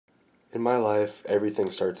In my life,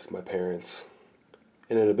 everything starts with my parents.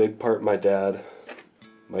 And in a big part, my dad.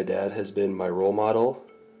 My dad has been my role model,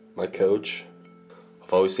 my coach.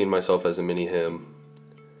 I've always seen myself as a mini him.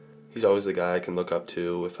 He's always the guy I can look up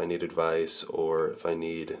to if I need advice or if I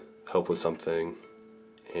need help with something.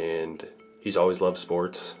 And he's always loved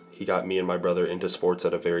sports. He got me and my brother into sports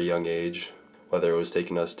at a very young age, whether it was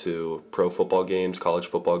taking us to pro football games, college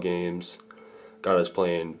football games, got us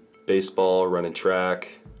playing baseball, running track,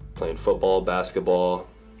 playing football, basketball.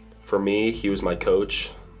 For me, he was my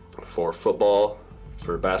coach for football,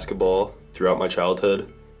 for basketball throughout my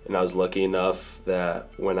childhood. And I was lucky enough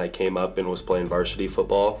that when I came up and was playing varsity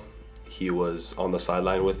football, he was on the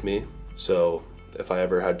sideline with me. So if I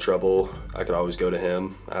ever had trouble, I could always go to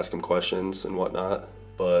him, ask him questions and whatnot.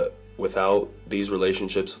 But without these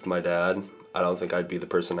relationships with my dad, I don't think I'd be the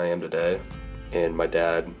person I am today. And my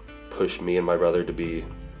dad pushed me and my brother to be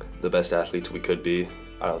the best athletes we could be.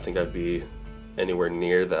 I don't think I'd be anywhere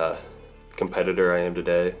near the competitor I am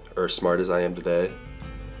today or as smart as I am today.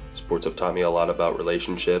 Sports have taught me a lot about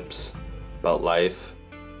relationships, about life.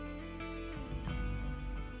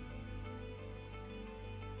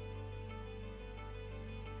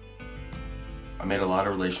 I made a lot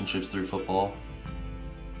of relationships through football.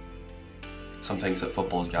 Some things that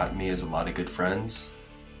football's gotten me is a lot of good friends.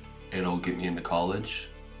 It'll get me into college.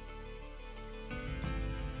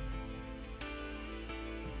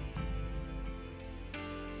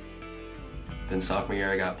 Then sophomore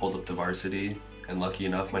year I got pulled up to varsity, and lucky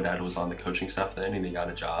enough my dad was on the coaching staff then and he got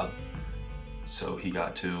a job. So he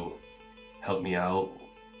got to help me out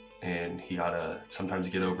and he got to sometimes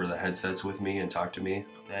get over the headsets with me and talk to me.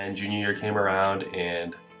 Then junior year came around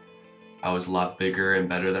and I was a lot bigger and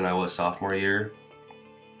better than I was sophomore year.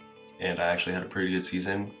 And I actually had a pretty good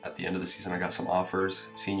season. At the end of the season I got some offers.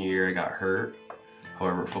 Senior year I got hurt.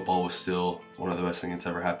 However, football was still one of the best things that's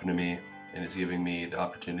ever happened to me, and it's giving me the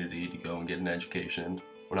opportunity to go and get an education.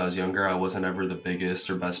 When I was younger, I wasn't ever the biggest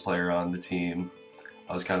or best player on the team.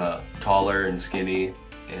 I was kind of taller and skinny,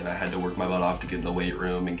 and I had to work my butt off to get in the weight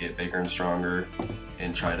room and get bigger and stronger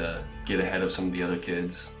and try to get ahead of some of the other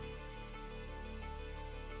kids.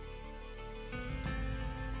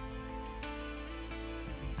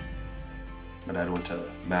 My dad went to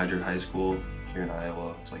Madrid High School here in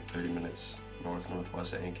Iowa. It's like 30 minutes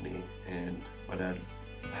northwest of Ankeny, and my dad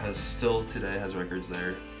still today has records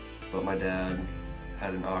there. But my dad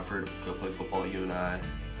had an offer to go play football at UNI.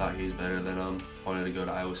 Thought he was better than him. Wanted to go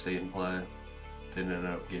to Iowa State and play. Didn't end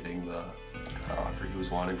up getting the offer he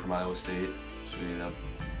was wanting from Iowa State. So he ended up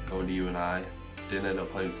going to UNI. Didn't end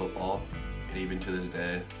up playing football. And even to this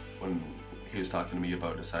day, when he was talking to me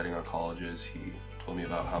about deciding on colleges, he told me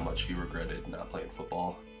about how much he regretted not playing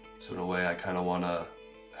football. So in a way, I kind of want to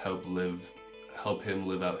help him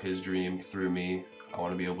live out his dream through me. I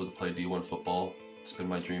want to be able to play D1 football. It's been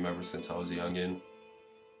my dream ever since I was a youngin'.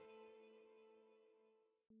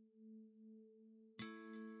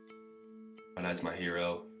 My dad's my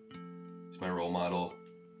hero. He's my role model.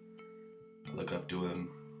 I look up to him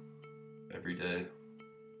every day.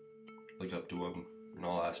 I look up to him in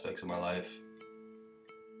all aspects of my life.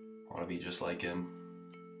 I want to be just like him.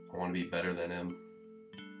 I want to be better than him.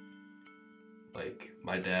 Like,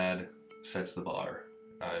 my dad sets the bar.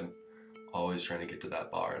 I'm always trying to get to that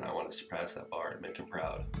bar, and I want to surpass that bar and make him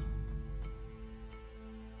proud.